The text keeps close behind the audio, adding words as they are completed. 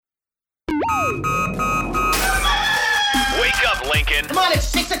Lincoln. Come on, it's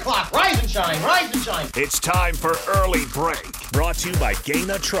 6 o'clock. Rise and shine, rise and shine. It's time for Early Break. Brought to you by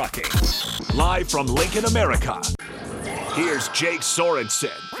Gaina Trucking. Live from Lincoln, America. Here's Jake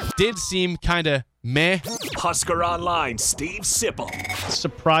Sorensen. Did seem kind of meh. Husker Online, Steve Sipple.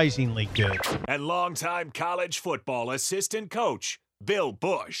 Surprisingly good. And longtime college football assistant coach, Bill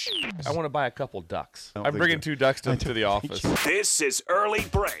Bush. I want to buy a couple ducks. I'm bringing 2 ducks to the office. This is Early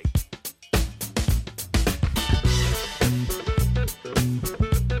Break.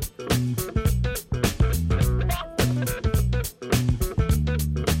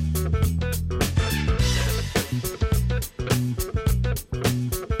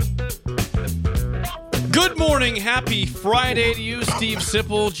 Good morning. Happy Friday to you, Steve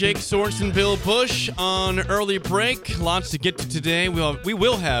Sipple, Jake Sorensen, Bill Bush on Early Break. Lots to get to today. We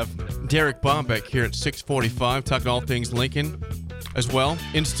will have Derek Bombeck here at 6:45 talking all things Lincoln as well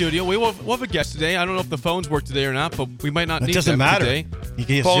in studio. We'll have a guest today. I don't know if the phones work today or not, but we might not need them today. It doesn't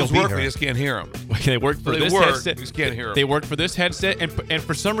matter. Phones work, we just can't hear them. They work for this headset. We just can't hear them. They work for this headset, and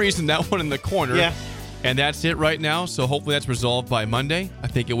for some reason, that one in the corner. Yeah. And that's it right now, so hopefully that's resolved by Monday. I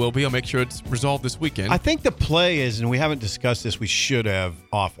think it will be. I'll make sure it's resolved this weekend. I think the play is, and we haven't discussed this, we should have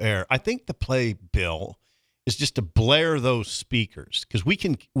off air. I think the play, Bill, is just to blare those speakers because we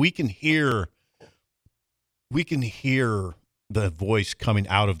can hear the voice coming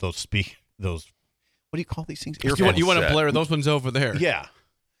out of those those what do you call these things? You want to blare those ones over there. Yeah.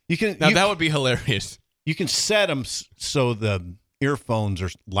 That would be hilarious. You can set them so the earphones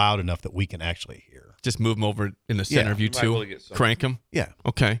are loud enough that we can actually hear. Just move them over in the center of you two. Crank them. Yeah.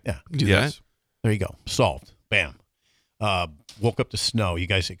 Okay. Yeah. Do that. There you go. Solved. Bam. Woke up to snow. You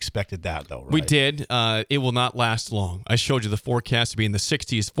guys expected that, though, right? We did. It will not last long. I showed you the forecast to be in the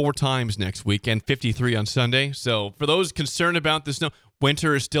 60s 4 times next week and 53 on Sunday. So for those concerned about the snow,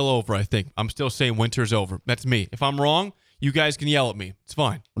 winter is still over, I think. I'm still saying winter's over. That's me. If I'm wrong, you guys can yell at me. It's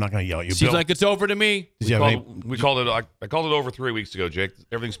fine. We're not going to yell at you, Seems Bill. like it's over to me. We called it. I called it over 3 weeks ago, Jake.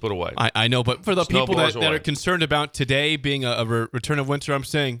 Everything's put away. I know, but for the people that are concerned about today being a return of winter, I'm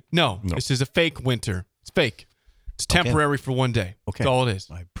saying no. This is a fake winter. It's fake. It's temporary for one day. Okay. That's all it is.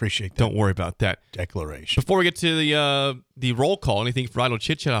 I appreciate that. Don't worry about that. Declaration. Before we get to the roll call, anything for idle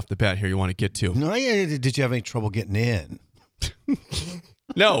chit-chat off the bat here you want to get to? No, did you have any trouble getting in?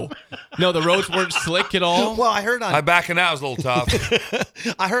 No, the roads weren't slick at all. Well, I heard on backing out was a little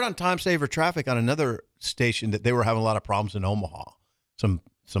tough. I heard on Time Saver Traffic on another station that they were having a lot of problems in Omaha.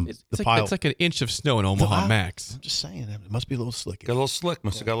 It's like an inch of snow in Omaha max. I'm just saying, it must be a little slick. Got a little slick.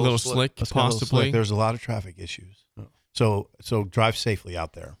 Must have got a little slick, possibly. There's a lot of traffic issues. So drive safely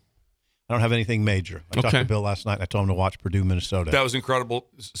out there. I don't have anything major. I talked to Bill last night, and I told him to watch Purdue, Minnesota. That was incredible.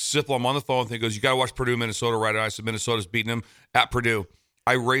 Sipple, I'm on the phone, and he goes, you got to watch Purdue, Minnesota right now. I said, Minnesota's beating them at Purdue.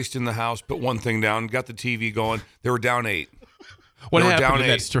 I raced in the house, put one thing down, got the TV going. They were down 8. What happened in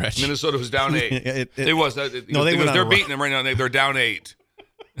that stretch? Minnesota was down 8. They're beating them right now. They're down 8.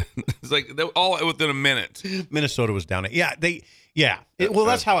 It's like they're all within a minute. Minnesota was down 8. Yeah,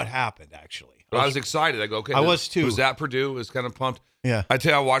 that's how it happened, actually. I was excited. I go, okay. I was too. It was at Purdue. It was kind of pumped. Yeah. I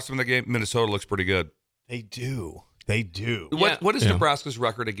tell you, I watched them in the game. Minnesota looks pretty good. They do. What is Nebraska's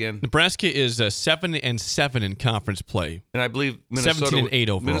record again? Nebraska is 7-7 in conference play, and I believe Minnesota 17-8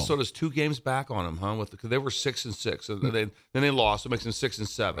 overall. Minnesota's 2 games back on them, huh? Because they were 6-6, so then they lost. It makes them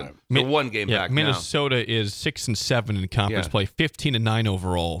 6-7. Right. They're 1 game back. Minnesota now. is 6-7 in conference play, 15-9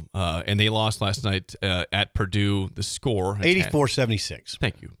 overall, and they lost last night at Purdue. The score 84-76.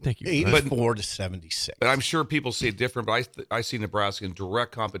 Thank you. 84-76. But I'm sure people see it different. But I see Nebraska in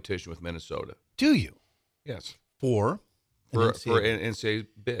direct competition with Minnesota. Do you? Yes. For an NCAA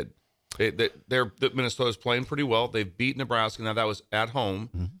bid. Minnesota's playing pretty well. They've beat Nebraska. Now, that was at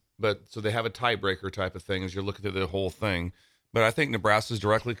home, but so they have a tiebreaker type of thing as you're looking at the whole thing. But I think Nebraska's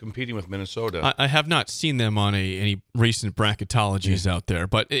directly competing with Minnesota. I have not seen them on any recent bracketologies out there,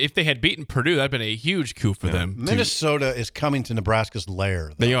 but if they had beaten Purdue, that'd been a huge coup for them. Minnesota is coming to Nebraska's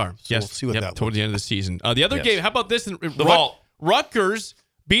lair, though. They are. So yes. We'll see what that looks toward the end of the season. The other game, how about this? The vault. Rutgers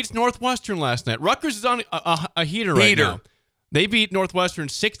beats Northwestern last night. Rutgers is on a heater right now. They beat Northwestern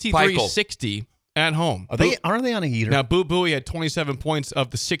 63-60 at home. Aren't they on a heater? Now, Boo Buie had 27 points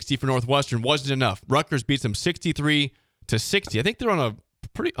of the 60 for Northwestern. Wasn't enough. Rutgers beats them 63-60. I think they're on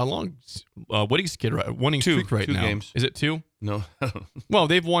a long winning streak right now. 2 games. Is it 2? No. Well,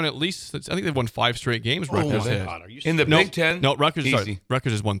 they've won at least, I think they've won 5 straight games. Rutgers in the Big Ten? No, Rutgers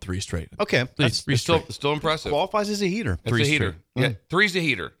has won 3 straight. Okay. That's still impressive. Qualifies as a heater. It's a heater. Yeah, 3's a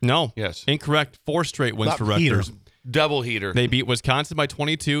heater. No. Yes. Incorrect. 4 straight wins for Rutgers. Heater. Double heater. They beat Wisconsin by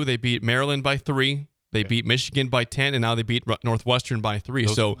 22. They beat Maryland by 3. They beat Michigan by 10, and now they beat Northwestern by 3.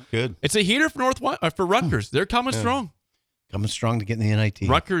 Those so good. It's a heater for Rutgers. They're coming strong. Coming strong to get in the NIT.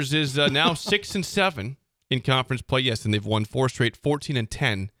 Rutgers is now 6-7 in conference play. Yes, and they've won 4 straight,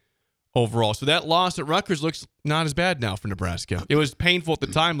 14-10 overall. So that loss at Rutgers looks not as bad now for Nebraska. It was painful at the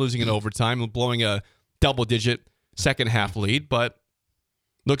time losing in overtime and blowing a double-digit second half lead, but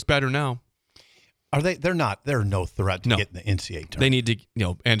looks better now. Are they? They're not. They're no threat to get in the NCAA tournament. They need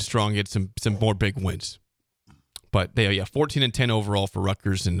to end strong, get some more big wins. But they 14-10 overall for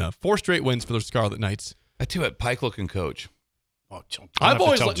Rutgers and 4 straight wins for the Scarlet Knights. I too had Peichel can coach. Oh, I've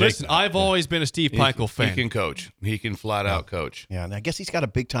always been a Steve Peichel fan. He can coach. He can flat out coach. Yeah, and I guess he's got a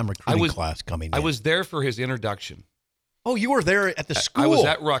big time recruiting class coming in. I was there for his introduction. Oh, you were there at the school. I was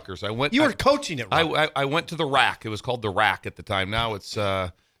at Rutgers. You were coaching at Rutgers. I went to the Rack. It was called the Rack at the time. Now it's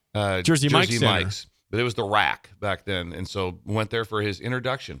Jersey Mike's. But it was the Rack back then, and so went there for his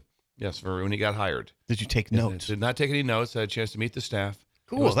introduction. Yes, for when he got hired. Did you take notes? Did not take any notes. I had a chance to meet the staff.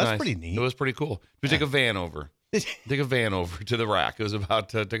 Cool. That's nice. pretty neat. It was pretty cool. We take a van over. Take a van over to the Rack. It was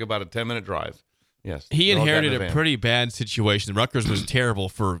took about a 10-minute drive. Yes. He inherited a pretty bad situation. Rutgers was terrible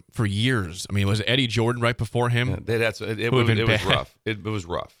for years. I mean, was it Eddie Jordan right before him? Yeah, it was rough. It was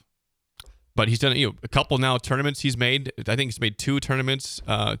rough. But he's done a couple now tournaments he's made. I think he's made 2 tournaments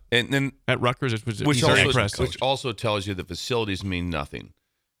and then at Rutgers, which also tells you the facilities mean nothing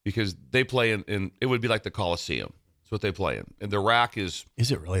because they play in it would be like the Coliseum. That's what they play in. And the Rack is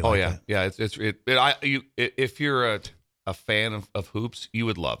it really? Oh yeah, that? Yeah. If you're a fan of hoops, you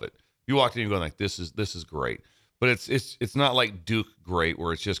would love it. You walked in, you're going like, this is great. But it's not like Duke great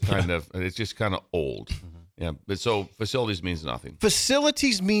where it's just kind of old. Mm-hmm. Yeah, but so facilities means nothing.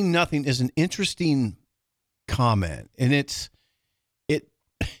 Facilities mean nothing is an interesting comment, and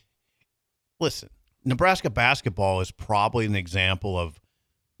listen, Nebraska basketball is probably an example of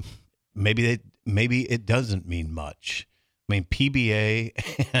maybe it doesn't mean much. I mean,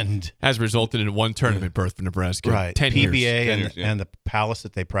 PBA and has resulted in 1 tournament berth for Nebraska. Right, 10 PBA years. and the palace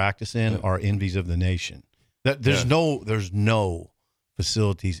that they practice in are envies of the nation. There's no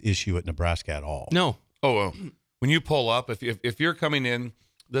facilities issue at Nebraska at all. No. Oh, well, when you pull up, if you're coming in,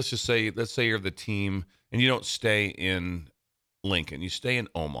 let's say you're the team and you don't stay in Lincoln, you stay in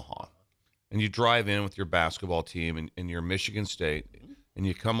Omaha, and you drive in with your basketball team and you're Michigan State, and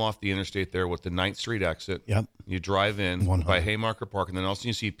you come off the interstate there with the 9th Street exit. Yep. You drive in 100. by Haymarket Park, and then also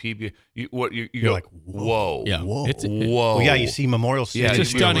you see PBA. You you're go like, whoa, yeah, whoa, whoa. Well, yeah, you see Memorial Stadium.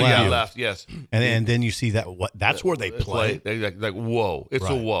 It's a stunning view. view. Left, yes, and then you see that's where they play. Like whoa, it's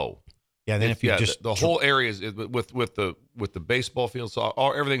a whoa. Yeah, and then if you just the whole area is with the baseball fields,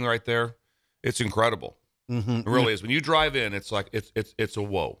 everything right there, it's incredible. Mm-hmm. It really is. When you drive in, it's like it's a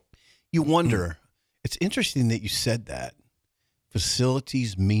whoa. You wonder. It's interesting that you said that.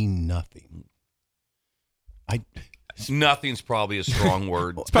 Facilities mean nothing. Nothing's probably a strong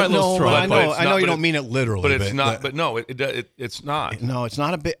word. It's probably a little strong. I know you don't mean it literally, but it's not. But no, it's not. No, it's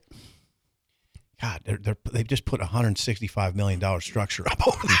not a bit. God, they've just put $165 million structure up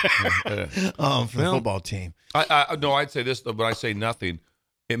over there for the football team. I'd say this though, but I say nothing.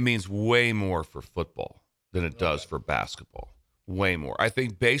 It means way more for football than it does for basketball. Way more. I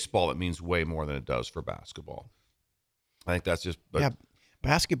think baseball, it means way more than it does for basketball. I think that's just. But,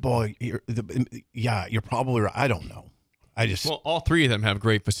 basketball. You're probably right. I don't know. All 3 of them have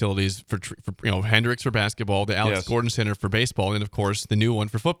great facilities for Hendricks for basketball, the Alex Gordon Center for baseball, and of course the new one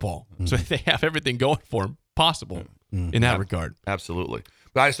for football. Mm-hmm. So they have everything going for them possible in that regard. Absolutely.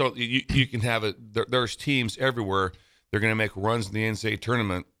 But I just don't. You can have it. There's teams everywhere. They're going to make runs in the NCAA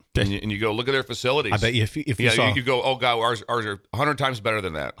tournament, and you go look at their facilities. I bet you if you saw, you go, oh God, ours are 100 times better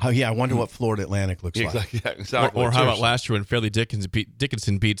than that. Oh yeah, I wonder what Florida Atlantic looks like. Yeah, exactly. Or how about last year when Fairleigh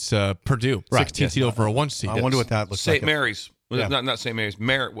Dickinson beats Purdue, 16 seed over a 1 seed. I wonder what that looks like. St. Mary's. Not St. Mary's.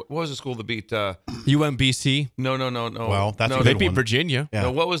 What was the school that beat UMBC? No. Well, they beat Virginia. Yeah.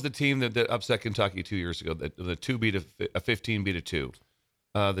 No, what was the team that upset Kentucky 2 years ago? The 2 beat a 15 beat a 2.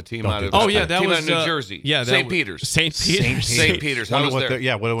 The team out of that was New Jersey. Yeah, St. Peter's. St. Peters. How was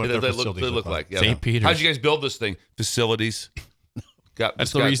there? What they facilities look like? Yeah. St. Peters. How'd you guys build this thing? Facilities.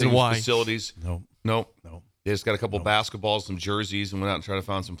 That's the reason why. Facilities. No. They just got a couple basketballs, some jerseys, and went out and tried to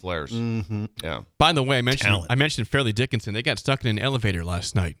find some players. Mm-hmm. Yeah. By the way, I mentioned Fairleigh Dickinson. They got stuck in an elevator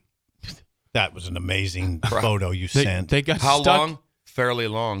last night. That was an amazing photo you sent. They got How stuck. long? Fairly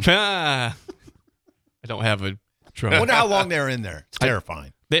long. I don't have a I wonder how long they were in there. It's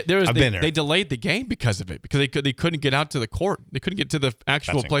terrifying. I've been there. They delayed the game because of it, because they couldn't get out to the court. They couldn't get to the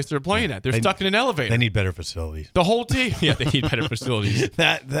actual place they're playing at. They're stuck in an elevator. They need better facilities. The whole team. Yeah, they need better facilities.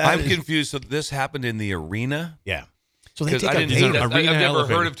 I'm confused. So this happened in the arena? Yeah. So they Because I've never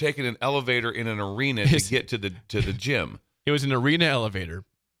elevator. heard of taking an elevator in an arena to get to the gym. It was an arena elevator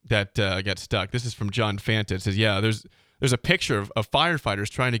that got stuck. This is from John Fanta. It says, there's a picture of firefighters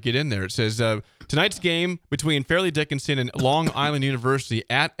trying to get in there. It says, tonight's game between Fairleigh Dickinson and Long Island University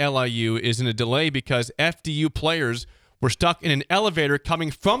at LIU is in a delay because FDU players were stuck in an elevator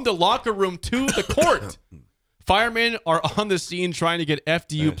coming from the locker room to the court. Firemen are on the scene trying to get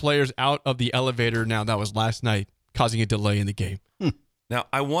FDU players out of the elevator. Now, that was last night, causing a delay in the game. Now,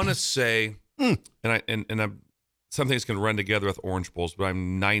 I want to say, and I'm something's going to run together with Orange Bowls, but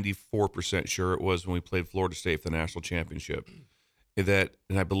I'm 94% sure it was when we played Florida State for the national championship. And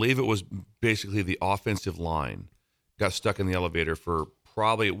I believe it was basically the offensive line got stuck in the elevator for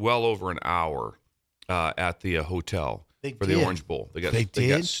probably well over an hour at the hotel for the Orange Bowl. They got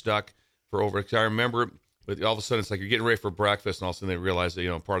stuck for over. I remember, but all of a sudden it's like you're getting ready for breakfast, and all of a sudden they realize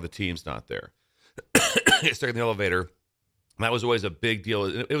that part of the team's not there. Get stuck in the elevator. And that was always a big deal.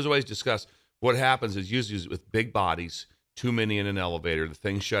 It was always discussed. What happens is usually with big bodies, too many in an elevator, the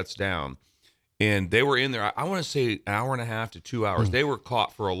thing shuts down. And they were in there, I want to say an hour and a half to 2 hours. They were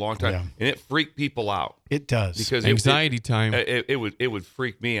caught for a long time, and it freaked people out. It does. Because anxiety time. It would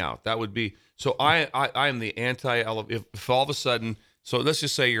freak me out. That would be so. I am the anti-elevator. If all of a sudden, so let's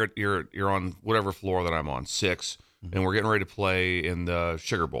just say you're on whatever floor that I'm on, 6, and we're getting ready to play in the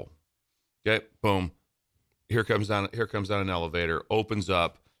Sugar Bowl. Okay, boom. Here comes down an elevator, opens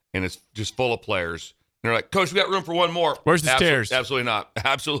up, and it's just full of players. And they're like, Coach, we got room for one more. Where's the stairs? Absolutely not.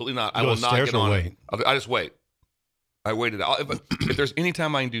 Absolutely not. I will not get on it. I just wait. I waited out. If there's any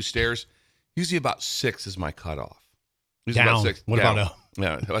time I can do stairs, usually about 6 is my cutoff. Usually Down. About 6. What about up?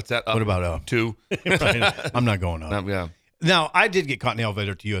 Yeah. What's that? Up? What about up? 2. I'm not going up. Yeah. Now, I did get caught in the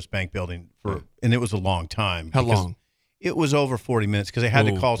elevator to U.S. Bank building, and it was a long time. How long? It was over 40 minutes because they had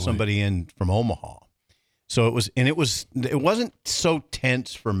to call somebody in from Omaha. So it wasn't so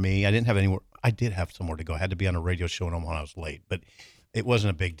tense for me. I didn't have anywhere. I did have somewhere to go. I had to be on a radio show in Omaha. I was late, but it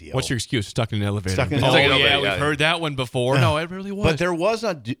wasn't a big deal. What's your excuse? Stuck in an elevator. Stuck in an elevator. We've heard that one before. No, it really was. But there was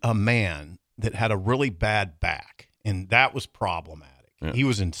a man that had a really bad back, and that was problematic. Yeah. He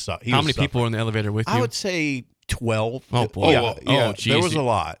was in. How many people were in the elevator with you? I would say 12. Oh boy! Yeah, there was a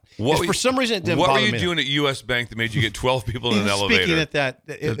lot. For some reason, it didn't bother me. What were you doing at U.S. Bank that made you get 12 people in an elevator? Speaking at that,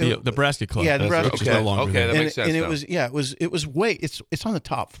 the Nebraska Club. Yeah, the Nebraska Club. Okay, that makes sense. And it was it's on the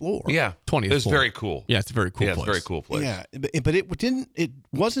top floor. Yeah, 20th. It's very cool. Yeah, it's a very cool place. It's a very cool place. Yeah, but it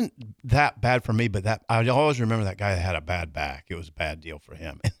wasn't that bad for me. But I always remember that guy that had a bad back. It was a bad deal for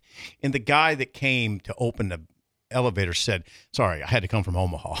him. And the guy that came to open the elevator said, "Sorry, I had to come from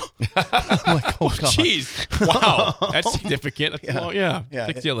Omaha." I'm like, oh, jeez. Wow. That's significant. Yeah.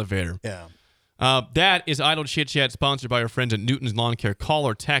 Fix the elevator. Yeah. That is Idle Chit Chat, sponsored by our friends at Newton's Lawn Care. Call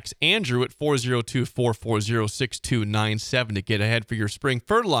or text Andrew at 402-440-6297 to get ahead for your spring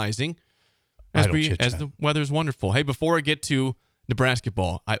fertilizing as the weather's wonderful. Hey, before I get to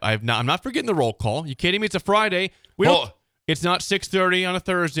Nebrasketball, I'm not forgetting the roll call. You kidding me? It's a Friday. It's not 6:30 on a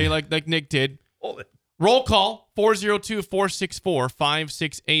Thursday like Nick did. Roll call,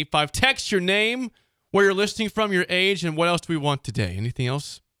 402-464-5685. Text your name, where you're listening from, your age, and what else do we want today? Anything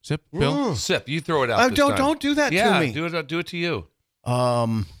else? Sip, Bill? Sip, you throw it out Don't do that to me. Yeah, do it to you.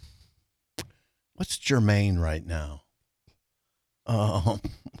 What's germane right now?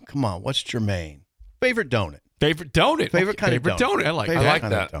 Come on, what's germane? Favorite donut. Favorite donut. Favorite kind of donut. I like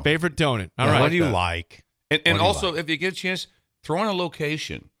that. Favorite donut. All right. What do you like? And also, if you get a chance, throw in a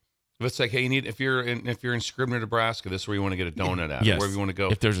location. If it's like, hey, if you're in Scribner, Nebraska, this is where you want to get a donut at. Yes. Wherever you want to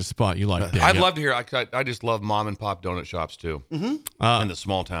go. If there's a spot you like. I'd love to hear. I just love mom and pop donut shops too. Mm-hmm. In the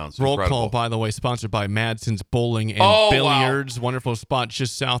small towns. Roll call, by the way, sponsored by Madsen's Bowling and Billiards. Wow. Wonderful spot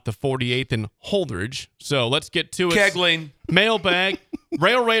just south of 48th and Holdridge. So let's get to it. Kegling. Mailbag.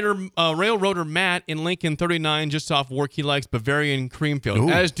 Railroader Matt in Lincoln 39, just off work. He likes Bavarian cream filled. Ooh.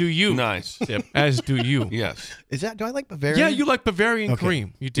 As do you. Nice. Yep. As do you. Yes. Do I like Bavarian? Yeah, you like Bavarian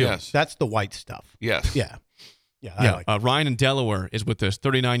cream. You do. Yes. That's the white stuff. Yes. Yeah. I like Ryan in Delaware is with us.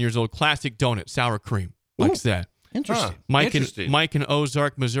 39 years old. Classic donut, sour cream. Likes that. Interesting. Mike in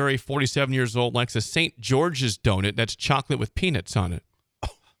Ozark, Missouri, 47 years old, likes a St. George's donut. That's chocolate with peanuts on it.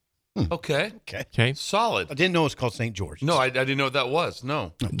 Okay. Solid. I didn't know it was called St. George's. No, I didn't know what that was.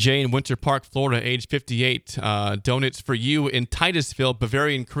 No. Jay in Winter Park, Florida, age 58. Donuts for you in Titusville,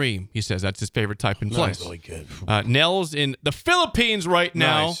 Bavarian cream. He says that's his favorite type in place. That's really good. Nels in the Philippines right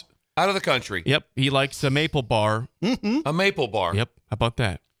now. Nice. Out of the country. Yep. He likes a maple bar. Mm-hmm. A maple bar. Yep. How about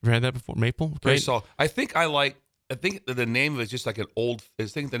that? Ever had that before? Maple? Very solid. I think the name of it is just like an old. I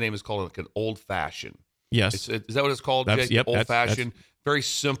think the name is called like an old fashioned. Yes. Is that what it's called? Jake? Yep. Old fashioned. Very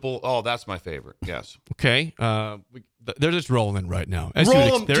simple. Oh, that's my favorite. Yes. Okay. They're just rolling right now.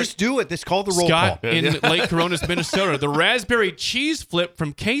 Just do it. It's called the roll Scott call. in Lake Coronas, Minnesota. The raspberry cheese flip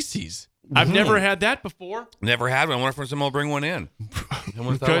from Casey's. I've never had that before. Never had one. I wonder if someone will bring one in. I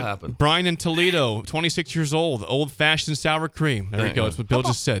wonder if that'll happen. Brian in Toledo, 26 years old, old-fashioned sour cream. There you go. That's what Bill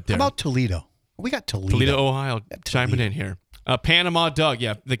just said there. How about Toledo? We got Toledo. Toledo, Ohio, chiming in here. Panama Doug,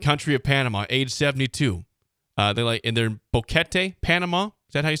 the country of Panama, age 72. They're Boquete, Panama.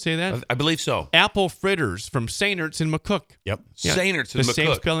 Is that how you say that? I believe so. Apple fritters from St. Ertz in McCook. Yep. Yeah. St. Ertz in McCook. The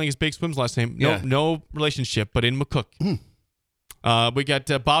same spelling as Big Swim's last name. No relationship, but in McCook. We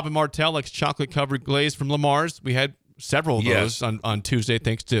got Bob and Martell, like chocolate-covered glaze from Lamar's. We had several of those on Tuesday,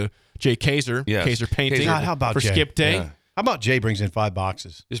 thanks to Jay Kaiser. Yes. Kaiser Painting. God, how about for Jay? Skip Day. Yeah. How about Jay brings in 5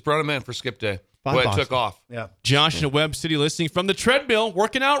 boxes? Just brought him in for Skip Day. 5 Well, it boxes. took off. Yeah. Josh in a Webb City listening from the treadmill,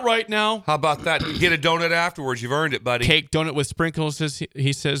 working out right now. How about that? Get a donut afterwards. You've earned it, buddy. Cake donut with sprinkles,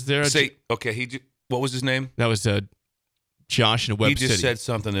 he says there. What was his name? That was Josh in a Webb He City. just said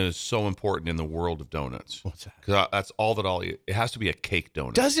something that is so important in the world of donuts. What's that? Because that's all that I'll eat. It has to be a cake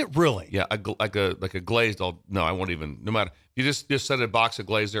donut. Does it really? Yeah, like a glazed. No, I won't even. No matter. You just set a box of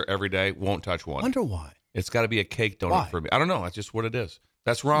glaze there every day. Won't touch one. Wonder why. It's got to be a cake donut Why? for me. I don't know. That's just what it is.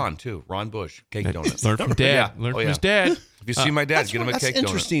 That's Ron too. Ron Bush, cake donuts. Learn from Dad. Yeah. Learn Oh, from yeah. his dad. If you see my dad, get him a That's cake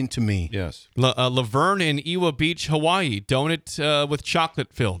interesting to me. donut. Yes. Laverne in Iwa Beach, Hawaii. Donut with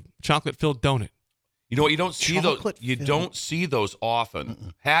chocolate filled donut. You know what? You don't see those. Chocolate You filled. don't see those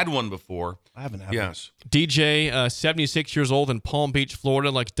often. Had one before. I haven't had Yes. DJ, 76 years old in Palm Beach, Florida,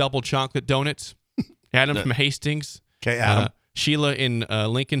 likes double chocolate donuts. Adam from Hastings. Okay, Adam. Sheila in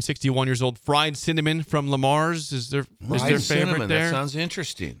Lincoln, 61 years old. Fried cinnamon from Lamar's is their favorite Cinnamon. there. That sounds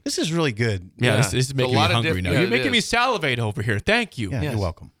interesting. This is really good. Yeah, Yeah. this is making A me lot of hungry now. yeah, You're it making me is. salivate over here. Thank you. Yeah, Yes. you're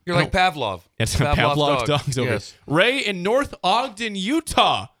welcome. You're like Pavlov. That's Pavlov's dogs over Yes. here. Ray in North Ogden,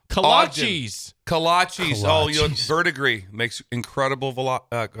 Utah. Kolaches. Kolaches. Oh, Verdigris makes incredible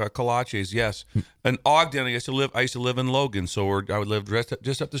kolaches. Yes. And Ogden, I used to live in Logan, so I would live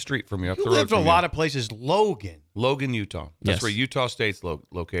just up the street from you. Up You the road lived a from lot of places. Logan. Logan, Utah. That's Yes. where Utah State's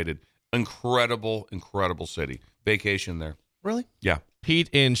located. Incredible city. Vacation there. Really? Yeah. Pete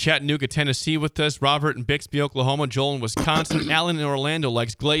in Chattanooga, Tennessee with us. Robert in Bixby, Oklahoma. Joel in Wisconsin. Alan in Orlando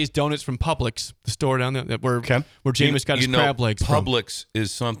likes glazed donuts from Publix, the store down there where Jameis got his crab legs from. Publix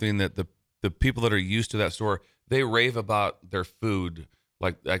is something that the people that are used to that store, they rave about their food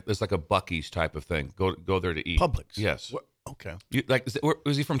like it's like a Buc-ee's type of thing. Go there to eat. Publix. Yes. Okay. Where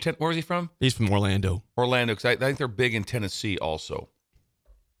was he from? Where was he from? He's from Orlando. Orlando, because I think they're big in Tennessee also.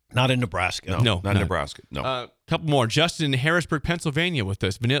 Not in Nebraska. No, not Nebraska. No. A couple more. Justin in Harrisburg, Pennsylvania with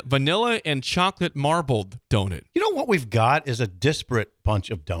us. Vanilla and chocolate marbled donut. You know what we've got is a disparate bunch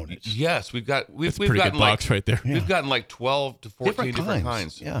of donuts. Yes, we've That's a pretty gotten good box right there. We've gotten like 12 to 14 different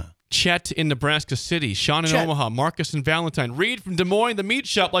kinds. Yeah. Chet in Nebraska City. Sean in Chet. Omaha. Marcus in Valentine. Reed from Des Moines, the meat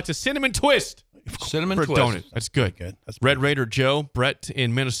shop, likes a cinnamon twist Cinnamon for a twist. donut. That's good. Good. That's Red Raider Joe. Brett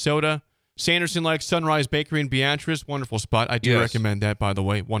in Minnesota. Sanderson likes Sunrise Bakery in Beatrice. Wonderful spot. I do Yes. recommend that, by the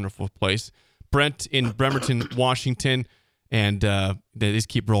way. Wonderful place. Brent in Bremerton, Washington. And they just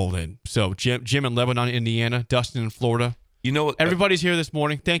keep rolling. So Jim in Lebanon, Indiana. Dustin in Florida. You know what? Everybody's here this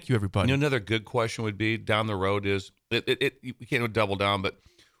morning. Thank you, everybody. You know, another good question would be down the road is you can't double down, but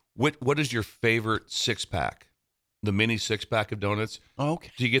what is your favorite 6-pack? The mini 6-pack of donuts. Oh,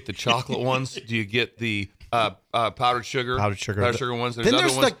 okay. Do you get the chocolate ones? Do you get the powdered sugar? Powdered sugar ones. Then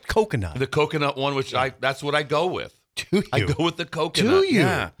there's other the coconut. the coconut one, which that's what I go with. Do you? I go with the coconut. Do you?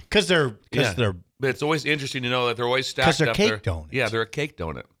 Yeah. Because they're But it's always interesting to know that they're always stacked 'Cause they're up cake there. donuts. Yeah, they're a cake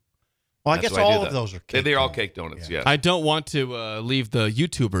donut. well, I That's guess why I do all of that. those are cake. They're all donuts. cake donuts. Yeah. Yes. I don't want to leave the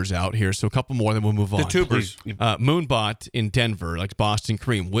YouTubers out here, so a couple more, then we'll move on. The tubers. Moonbot in Denver likes Boston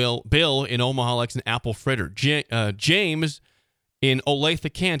cream. Bill in Omaha likes an apple fritter. James in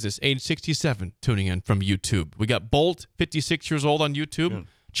Olathe, Kansas, age 67, tuning in from YouTube. We got Bolt, 56 years old on YouTube. Yeah.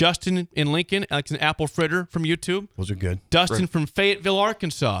 Justin in Lincoln likes an apple fritter from YouTube. Those are good. Dustin from Fayetteville,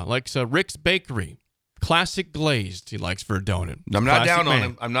 Arkansas likes Rick's Bakery. Classic glazed he likes for a donut. I'm not Classic down on man.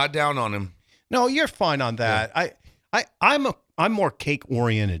 him. I'm not down on him. No, you're fine on that. I'm more cake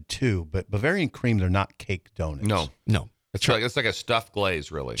oriented too, but Bavarian cream, they're not cake donuts. No. It's like a stuffed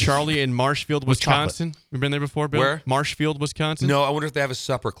glaze, really. Charlie in Marshfield, With Wisconsin. You've been there before, Bill? Where? Marshfield, Wisconsin. No, I wonder if they have a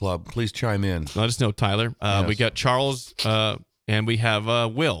supper club. Please chime in. Let us know, Tyler. Yes. We got Charles, and we have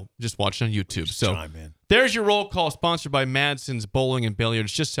Will just watching on YouTube. So chime in. there's your roll call, sponsored by Madsen's Bowling and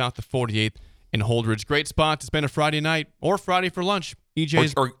Billiards, just south of 48th in Holdridge. Great spot to spend a Friday night or Friday for lunch.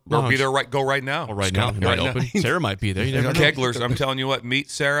 EJ's Or Lounge. be there go right now. Or right now, it might open. Sarah might be there. You never know. Kegglers, I'm telling you what, meet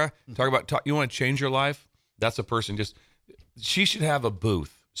Sarah. You want to change your life? That's a person she should have a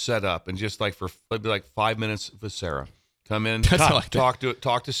booth set up and just like it'd be like 5 minutes with Sarah. Come in, That's how I talk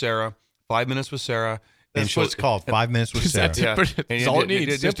to Sarah. 5 minutes with Sarah, That's what it's called. 5 minutes with Sarah. That's all it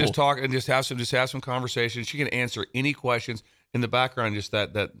needs. Just talk and just have some conversation. She can answer any questions. In the background, just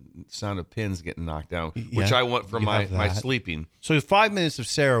that sound of pins getting knocked down, which I want for my sleeping. So 5 minutes of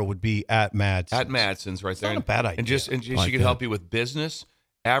Sarah would be at Madsen's. At Madsen's, right there. Not a bad idea. And she can help you with business,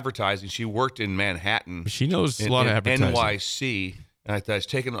 advertising. She worked in Manhattan. She knows a lot of advertising. NYC. And I thought it's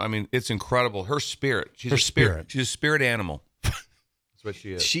taken. I mean, it's incredible. Her spirit. She's a spirit. She's a spirit animal. That's what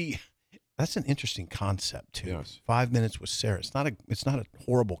she is. That's an interesting concept too. Yes. 5 minutes with Sarah. It's not a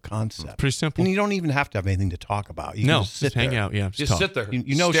horrible concept. It's pretty simple. And you don't even have to have anything to talk about. You can just hang out. Yeah, just sit there.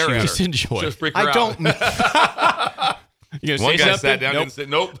 You know, just enjoy. Just freak her I out. don't. One guy sat down and said,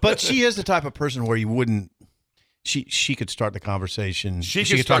 "Nope." But she is the type of person where you wouldn't. She could start the conversation. She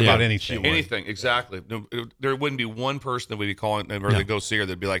could talk about anything. Anything, exactly. There wouldn't be one person that would be calling or they go see her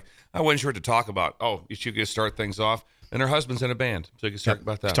that'd be like, "I wasn't sure what to talk about." Oh, she could start things off. And her husband's in a band, so you can talk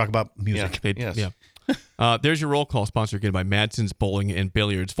about that. Let's talk about music. There's your roll call, sponsored again by Madsen's Bowling and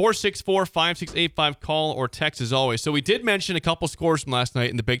Billiards. 464-5685, call or text as always. So we did mention a couple scores from last night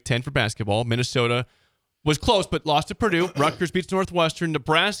in the Big Ten for basketball. Minnesota was close, but lost to Purdue. Rutgers beats Northwestern.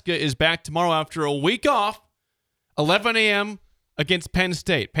 Nebraska is back tomorrow after a week off. 11 a.m. against Penn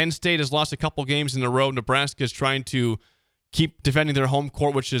State. Penn State has lost a couple games in a row. Nebraska is trying to keep defending their home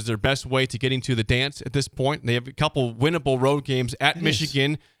court, which is their best way to getting to the dance at this point. They have a couple winnable road games at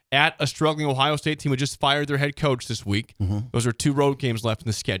Michigan, at a struggling Ohio State team who just fired their head coach this week. Those are 2 road games left in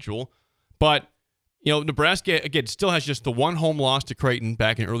the schedule. But, Nebraska, again, still has just the one home loss to Creighton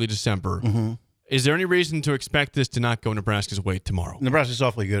back in early December. Is there any reason to expect this to not go Nebraska's way tomorrow? Nebraska's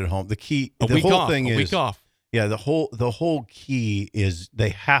awfully good at home. The key, a week off. Yeah, the whole key is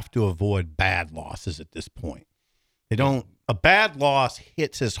they have to avoid bad losses at this point. They don't. A bad loss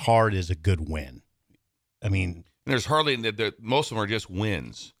hits as hard as a good win. I mean, there's hardly most of them are just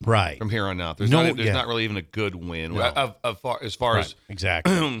wins, right? From here on out, there's not really even a good win. No. As far as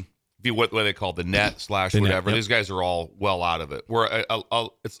exactly what they call the net / whatever. These guys are all well out of it. Where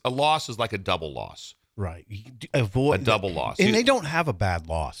a loss is like a double loss. Right. Avoid a double loss. And they don't have a bad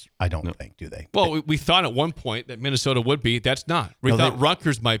loss, I don't think, do they? Well, we thought at one point that Minnesota would be. That's not. We thought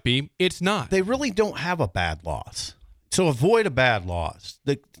Rutgers might be. It's not. They really don't have a bad loss. So avoid a bad loss.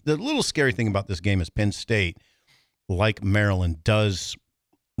 The little scary thing about this game is Penn State, like Maryland,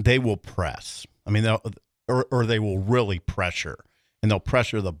 they will press. I mean, they will really pressure, and they'll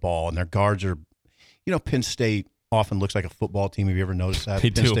pressure the ball, and their guards are, Penn State often looks like a football team. Have you ever noticed that?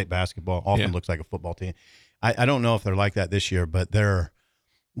 Penn State basketball often looks like a football team. I don't know if they're like that this year, but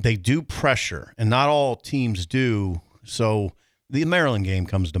they do pressure, and not all teams do. So the Maryland game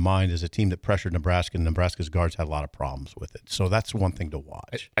comes to mind as a team that pressured Nebraska, and Nebraska's guards had a lot of problems with it. So that's one thing to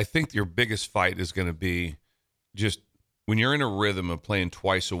watch. I think your biggest fight is going to be just when you're in a rhythm of playing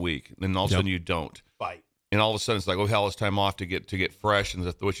twice a week, then all of a sudden you don't. Fight. And all of a sudden it's like, oh, hell, it's time off to get fresh,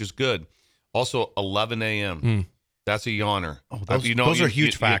 which is good. Also, 11 a.m. That's a yawner. Oh, those are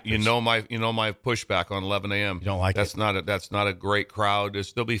huge factors. You know my pushback on 11 a.m. You don't like that's it. That's not a great crowd.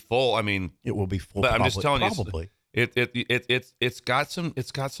 They'll be full. I mean, it will be full. But I'm just telling probably. It's got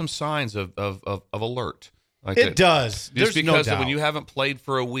some signs of alert. Like it does. Just There's because no doubt. When you haven't played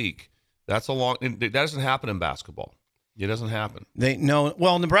for a week, that doesn't happen in basketball. It doesn't happen.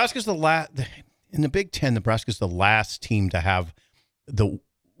 Well, Nebraska's the last in the Big Ten. Nebraska's the last team to have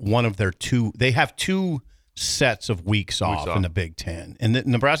one of their 2. They have 2 sets of weeks off in the Big Ten, and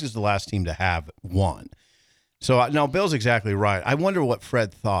Nebraska's the last team to have one. So no, Bill's exactly right. I wonder what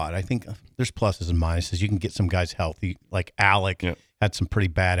Fred thought. I think there's pluses and minuses. You can get some guys healthy, like Alec had some pretty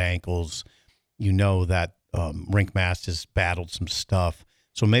bad ankles. That Rinkmast has battled some stuff.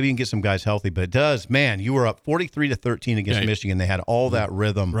 So maybe you can get some guys healthy. But it does, man, you were up 43-13 against Michigan. They had all that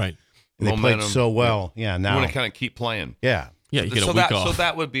rhythm. Right. They played so well. Yeah, now you want to kind of keep playing. Yeah, you get a week off. So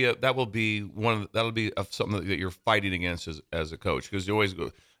that'll be something that you're fighting against as a coach, because you always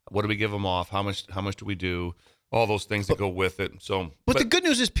go, what do we give them off? How much do we do? All those things that go with it. So, but the good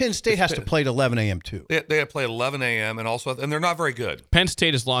news is Penn State has to play at 11 a.m. too. They play at 11 a.m. and they're not very good. Penn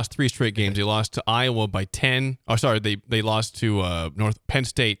State has lost 3 straight games. They lost to Iowa by 10. Oh, sorry, they lost to Penn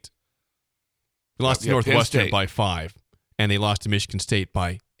State. They lost to Northwestern by 5, and they lost to Michigan State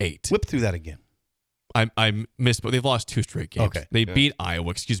by 8. Whip through that again. I missed, but they've lost 2 straight games. Okay. They beat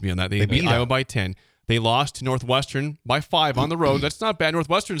Iowa. Excuse me on that. They beat Iowa by 10. They lost to Northwestern by 5 on the road. That's not bad.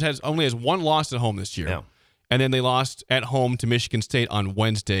 Northwestern only has 1 loss at home this year. Yeah. And then they lost at home to Michigan State on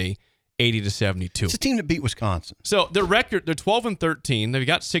Wednesday, 80-72. It's a team that beat Wisconsin. So their record, they're 12-13. They've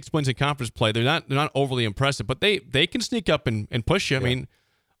got 6 wins in conference play. They're not overly impressive, but they can sneak up and push you. I mean,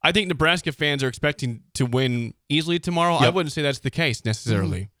 I think Nebraska fans are expecting to win easily tomorrow. I wouldn't say that's the case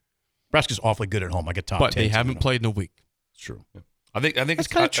necessarily. Nebraska's awfully good at home, like a top 10. But they haven't played in a week. It's true. I think That's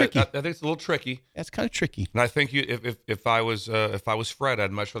kind of tricky. I think it's a little tricky. That's kind of tricky. And I think if I was Fred,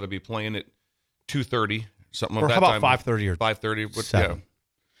 I'd much rather be playing at 2:30, something Or like how that about time. 5:30 or 5:30? 7? Yeah.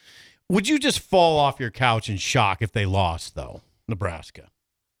 Would you just fall off your couch in shock if they lost, though, Nebraska?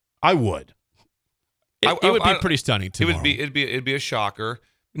 I would. It would be pretty stunning tomorrow. It'd be a shocker.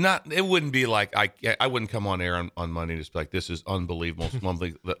 It wouldn't be like I wouldn't come on air on Monday and just be like, this is unbelievable.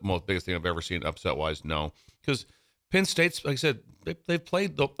 the most biggest thing I've ever seen upset wise. No, because Penn State's, like I said, they've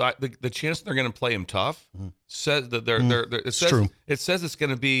played the chance they're going to play them tough. Says that it says it's going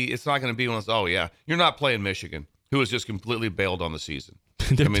to be. It's not going to be one of those. Oh yeah, you're not playing Michigan, who has just completely bailed on the season.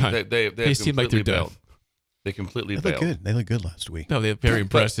 They seem like they're done. They completely They bailed. look good. They look good last week. No, they're very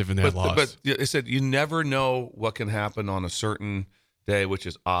impressive in that loss. But they said you never know what can happen on a certain day, which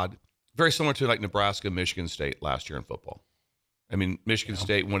is odd. Very similar to like Nebraska, Michigan State last year in football. I mean, Michigan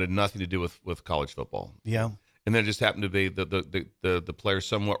State wanted nothing to do with college football. Yeah. And then it just happened to be the players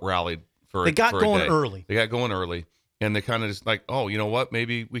somewhat rallied for They got for a going day. early. They got going early, and they kind of just like, oh, you know what?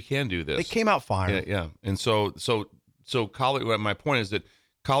 Maybe we can do this. They came out firing. Yeah. And so college. My point is that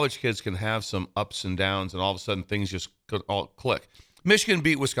college kids can have some ups and downs, and all of a sudden things just could all click. Michigan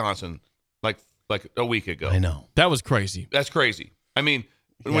beat Wisconsin like a week ago. I know. That was crazy. That's crazy. I mean,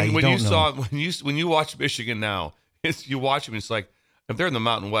 Yeah, when you watch Michigan now, you watch them. It's like if they're in the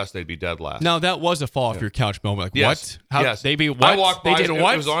Mountain West, they'd be dead last. Now that was a fall off your couch moment. Like Yes. what? How Yes. they be what? I walked by. They did It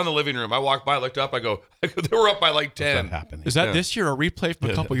what? was on in the living room. I walked by, looked up. I go, they were up by like 10. That happened. Is that this year or a replay from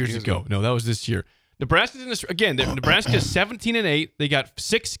a couple years ago? No, that was this year. Nebraska's in this again. Nebraska's 17-8. They got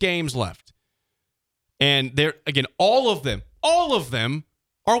 6 games left, and they're again all of them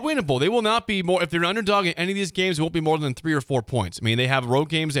are winnable. They will not be more if they're an underdog in any of these games. It won't be more than 3 or 4 points. I mean, they have road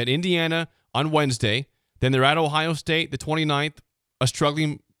games at Indiana on Wednesday. Then they're at Ohio State the 29th, a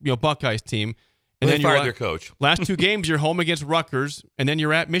struggling Buckeyes team, and They then fired their coach. Last 2 games, you're home against Rutgers, and then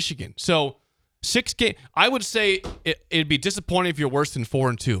you're at Michigan. So 6 games. I would say it'd be disappointing if you're worse than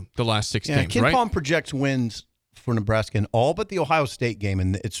 4-2 the last 6 games. Ken right? Palm projects wins for Nebraska in all but the Ohio State game,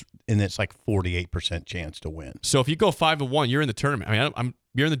 and it's like 48% chance to win. So if you go 5-1, you're in the tournament. I mean,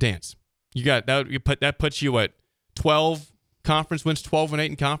 you're in the dance. You got that. That puts you at 12 conference wins, 12-8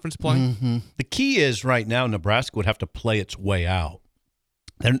 in conference play. Mm-hmm. The key is right now Nebraska would have to play its way out.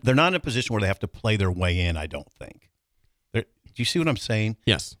 They're not in a position where they have to play their way in. I don't think. Do you see what I'm saying?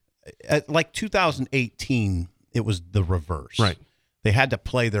 Yes. At like 2018, it was the reverse. Right. They had to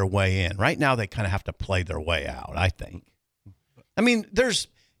play their way in. Right now, they kind of have to play their way out, I think. I mean, there's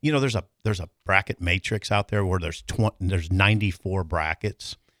a bracket matrix out there where there's 94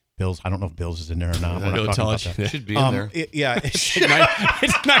 brackets. Bills, I don't know if Bills is in there or not. We're not talking about that. It should be in there.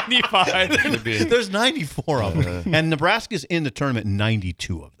 It's 95. There's 94 of them, and Nebraska's in the tournament.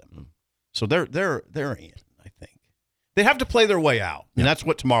 92 of them, so they're in. I think they have to play their way out, and that's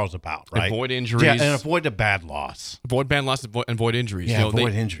what tomorrow's about, right? Avoid injuries, and avoid a bad loss. Avoid bad loss, avoid injuries. Yeah,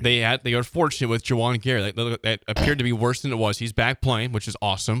 avoid injuries. They are fortunate with Jawan Gary. That appeared to be worse than it was. He's back playing, which is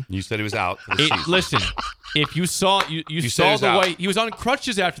awesome. You said he was out. For the season. Listen, if you saw you saw the way he was on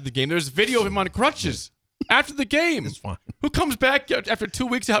crutches after the game. There's video of him on crutches after the game. It's fine. Who comes back after 2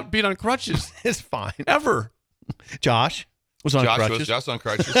 weeks out being on crutches? It's fine. Ever. Josh was on crutches. Josh on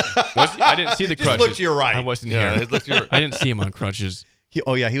crutches. I didn't see the crutches. Just look to your right. I wasn't Yeah, here. it looked your- I didn't see him on crutches. He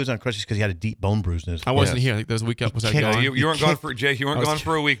was on crutches because he had a deep bone bruise in his. I wasn't here. I think that was a week up. Was I kicked- gone? You weren't gone for Jake. You weren't gone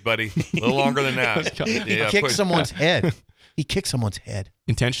for a week, buddy. A little longer than that. He kicked someone's head. He kicked someone's head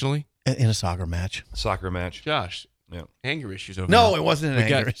Intentionally? in a soccer match. Soccer match. Josh. Yeah. Anger issues over No, there. it wasn't an We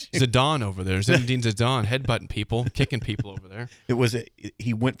got anger issue. Zidane over there. Zinedine Zidane headbutting people, kicking people over there. It was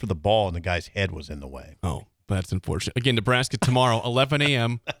he went for the ball and the guy's head was in the way. Oh, that's unfortunate. Again, Nebraska tomorrow, 11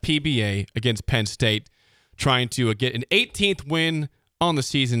 a.m., PBA against Penn State, trying to get an 18th win on the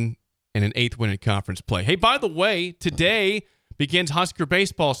season and an 8th win in conference play. Hey, by the way, today begins Husker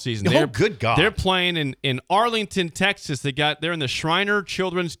baseball season. Good God. They're playing in Arlington, Texas. They're in the Shriner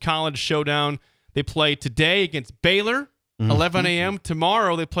Children's College Showdown. They play today against Baylor, 11 a.m.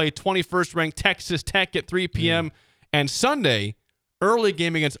 Tomorrow they play 21st ranked Texas Tech at 3 p.m. And Sunday, early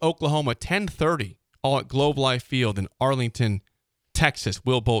game against Oklahoma, 10:30, all at Globe Life Field in Arlington, Texas.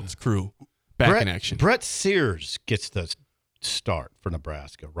 Will Bolton's crew back in action. Brett Sears gets the start for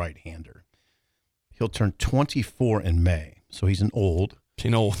Nebraska, right-hander. He'll turn 24 in May, so he's an old. He's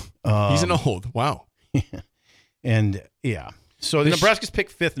an old. Wow. And, yeah. So Nebraska's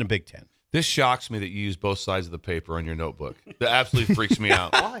picked 5th in the Big Ten. This shocks me that you use both sides of the paper on your notebook. That absolutely freaks me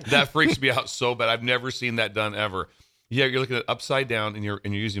out. Why? That freaks me out so bad. I've never seen that done ever. Yeah, you're looking at it upside down and you're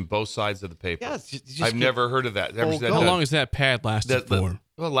using both sides of the paper. Yeah, I've never heard of that. Never seen that How done. long has that pad lasted for?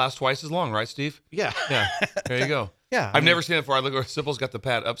 Well, it lasts twice as long, right, Steve? Yeah. Yeah. There you go. Yeah. I've never seen it before. I look where Sipple's got the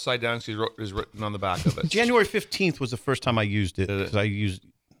pad upside down. She's written on the back of it. January 15th was the first time I used it because I used.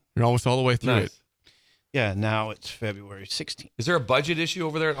 You're almost all the way through it. Yeah, now it's February 16th. Is there a budget issue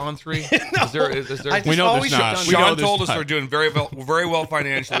over there at On 3? No. Is there? We know there's not. Sean told us we're doing very well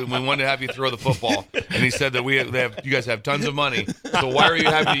financially. We wanted to have you throw the football, and he said that you guys have tons of money. So why are you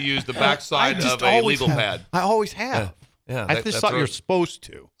having to use the backside of a legal pad? I always have. Yeah, I just thought you're supposed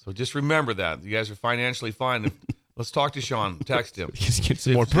to. So just remember that you guys are financially fine. Let's talk to Sean. Text him. Just get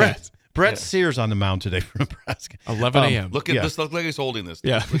some more Brett. Brett Sears on the mound today for Nebraska. 11 a.m. Look at this. Look like he's holding this.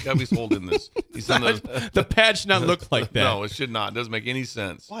 Yeah. Look how he's holding this. He's on The pad should not look like that. No, it should not. It doesn't make any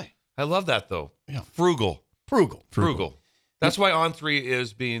sense. Why? I love that, though. Yeah. Frugal. Frugal. That's why On 3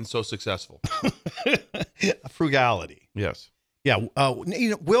 is being so successful. Frugality. Yes. Yeah.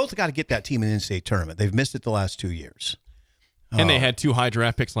 Will's got to get that team in the in-state tournament. They've missed it the last 2 years. And they had 2 high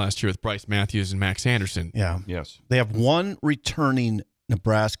draft picks last year with Bryce Matthews and Max Anderson. Yeah. Yes. They have one returning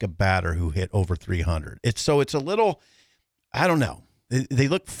Nebraska batter who hit over 300. It's a little, I don't know. They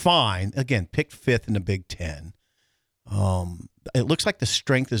look fine. Again, picked 5th in the Big Ten. It looks like the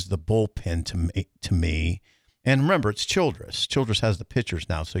strength is the bullpen to me. And remember, it's Childress. Childress has the pitchers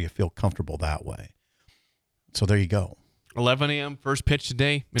now, so you feel comfortable that way. So there you go. 11 a.m. first pitch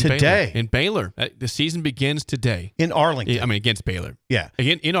today. In Baylor. The season begins today. In Arlington. I mean, against Baylor. Yeah.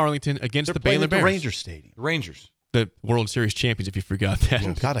 In Arlington against They're the playing Baylor at the Bears. Ranger Stadium. Rangers. The World Series champions, if you forgot that.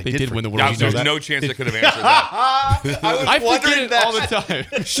 Oh, God, they did win the World Now, Series. there's no chance I could have answered that. I forget it all the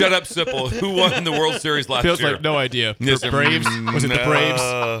time. Shut up, Sipple. Who won the World Series last Feels year? like no idea. Yes, The Braves? Was it the Braves?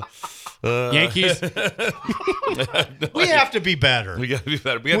 Yankees? We have to be better. We got to be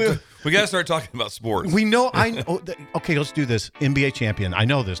better. We got to start talking about sports. We know. Okay, let's do this. NBA champion. I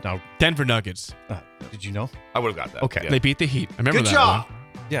know this now. Denver Nuggets. Did you know? I would have got that. Okay. Yeah. They beat the Heat. I remember Good that job. one.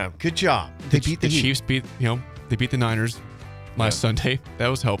 Yeah. Good job. They beat the Heat. Chiefs beat the Niners last Sunday. That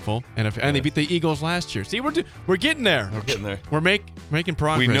was helpful. And they beat the Eagles last year. See, we're getting there. We're getting there. We're making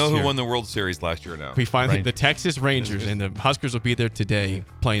progress. We know who here. won the World Series last year now. We find the Texas Rangers, and the Huskers will be there today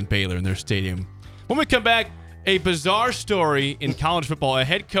playing Baylor in their stadium. When we come back, a bizarre story in college football. A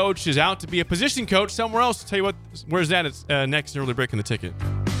head coach is out to be a position coach somewhere else. I'll tell you what, where's that? It's next early break in the ticket.